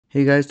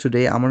Hey guys,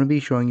 today I'm going to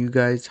be showing you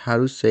guys how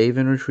to save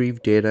and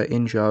retrieve data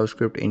in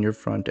JavaScript in your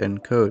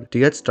front-end code. To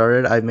get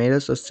started, I've made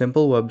us a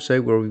simple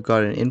website where we've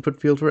got an input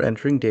field for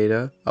entering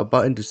data, a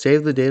button to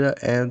save the data,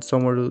 and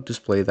somewhere to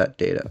display that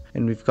data.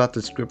 And we've got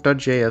the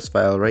script.js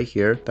file right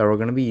here that we're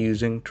going to be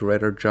using to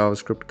write our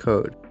JavaScript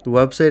code. The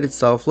website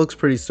itself looks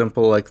pretty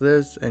simple like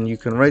this, and you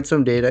can write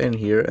some data in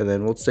here and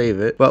then we'll save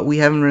it, but we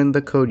haven't written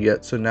the code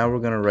yet, so now we're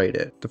going to write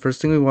it. The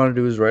first thing we want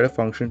to do is write a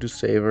function to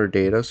save our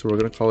data, so we're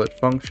going to call it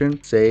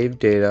function save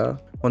data.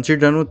 Once you're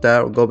done with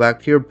that, go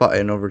back to your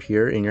button over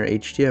here in your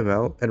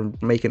HTML and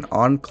make an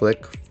on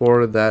click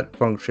for that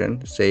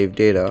function save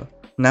data.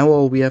 Now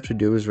all we have to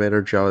do is write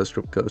our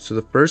JavaScript code. So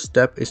the first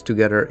step is to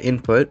get our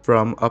input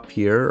from up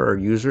here, our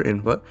user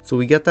input. So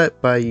we get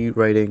that by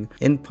writing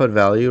input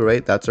value,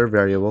 right? That's our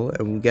variable,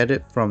 and we get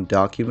it from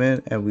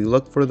document, and we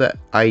look for the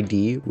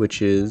ID,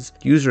 which is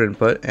user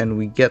input, and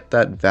we get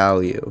that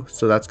value.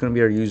 So that's going to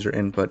be our user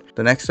input.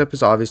 The next step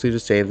is obviously to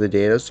save the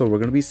data. So we're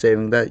going to be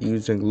saving that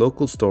using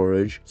local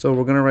storage. So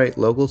we're going to write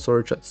local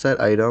storage set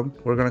item.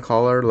 We're going to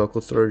call our local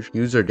storage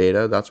user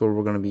data. That's where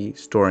we're going to be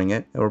storing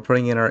it, and we're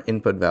putting in our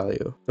input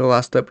value. The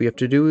last step we have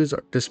to do is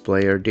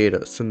display our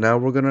data. So now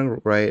we're going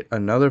to write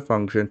another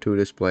function to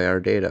display our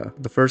data.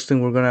 The first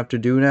thing we're going to have to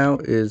do now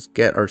is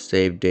get our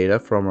saved data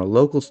from our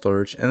local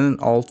storage, and then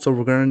also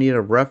we're going to need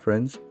a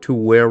reference to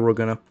where we're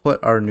going to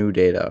put our new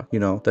data. You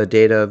know, the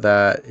data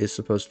that is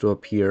supposed to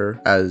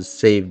appear as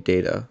saved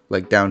data,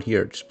 like down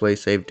here, display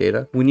saved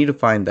data. We need to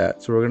find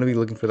that. So we're going to be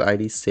looking for the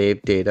ID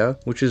saved data,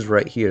 which is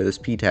right here, this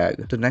p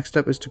tag. The next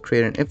step is to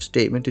create an if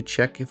statement to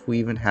check if we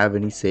even have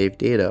any saved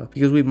data,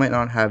 because we might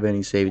not have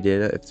any saved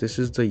data if this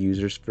is the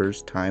user's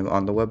first time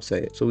on the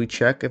website. So we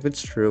check if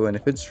it's true, and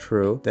if it's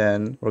true,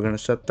 then we're going to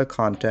set the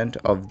content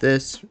of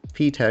this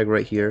p tag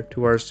right here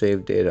to our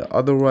saved data.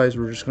 Otherwise,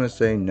 we're just going to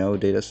say no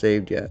data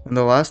saved yet. And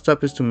the last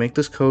step is to make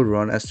this code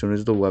run as soon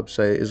as the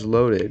website is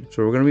loaded.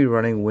 So we're going to be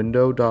running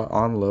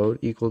window.onload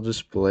equals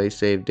display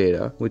saved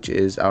data, which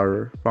is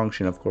our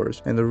function, of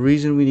course. And the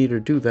reason we need to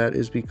do that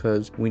is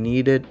because we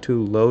need it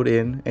to load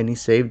in any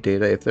saved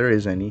data, if there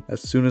is any,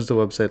 as soon as the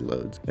website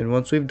loads. And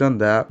once we've done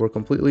that, we're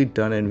completely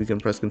done, and we can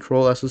press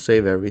Ctrl S to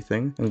save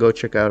everything and go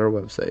check out our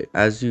website.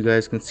 As you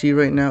guys can see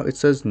right now, it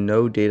says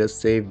no data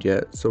saved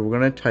yet. So we're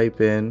going to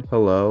type in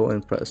hello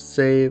and press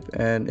save,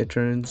 and it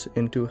turns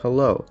into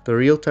hello. The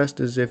real test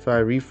is if I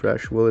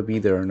refresh, will it be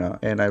there or not?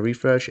 And I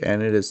refresh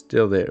and it is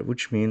still there,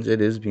 which means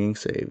it is being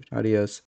saved. Adios.